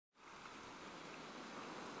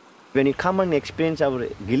When you come and experience our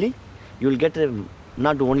Gili, you will get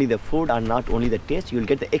not only the food and not only the taste, you will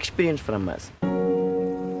get the experience from us.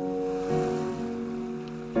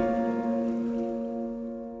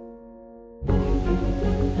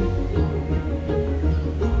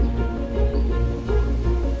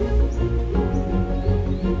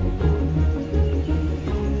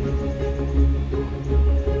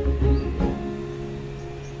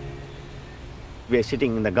 We are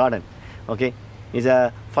sitting in the garden, okay? It's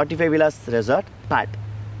a 45 villas resort, but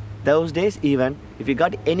those days even, if you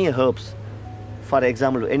got any herbs, for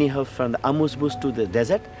example, any herbs from the amuse bush to the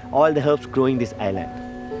desert, all the herbs growing this island.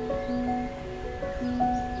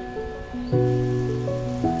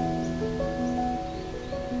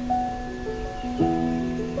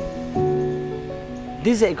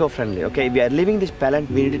 This is eco-friendly, okay? We are living this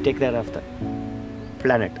planet, we need to take care of the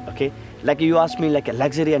planet, okay? Like you asked me, like a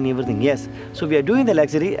luxury and everything, yes. So we are doing the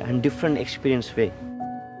luxury and different experience way.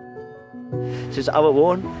 So it's our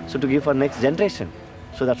own, so to give for next generation.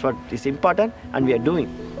 So that's what is important and we are doing.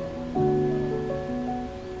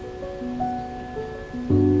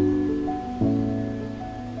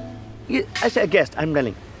 As a guest, I'm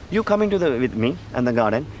telling, you coming to with me and the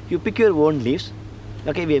garden, you pick your own leaves.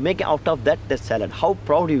 Okay, we are making out of that salad. How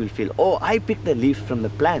proud you will feel. Oh, I picked the leaves from the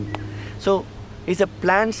plant. So it's a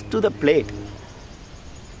plants to the plate.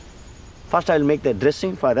 First I will make the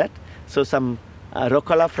dressing for that. So some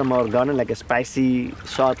rucola from our garden, like a spicy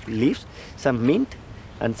sharp leaves, some mint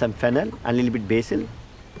and some fennel and a little bit basil.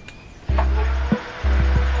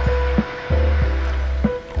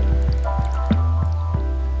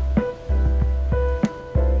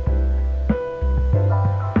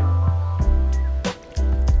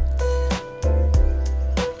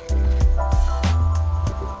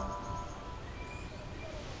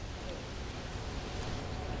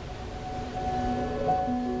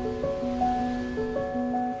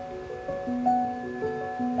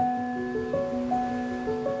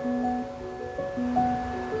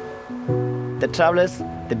 The travelers,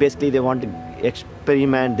 they want to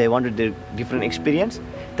experiment, they want to do different experience.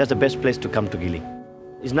 That's the best place to come to Gili.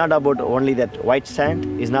 It's not about only that white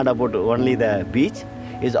sand, it's not about only the beach,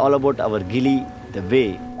 it's all about our Gili, the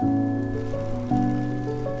way.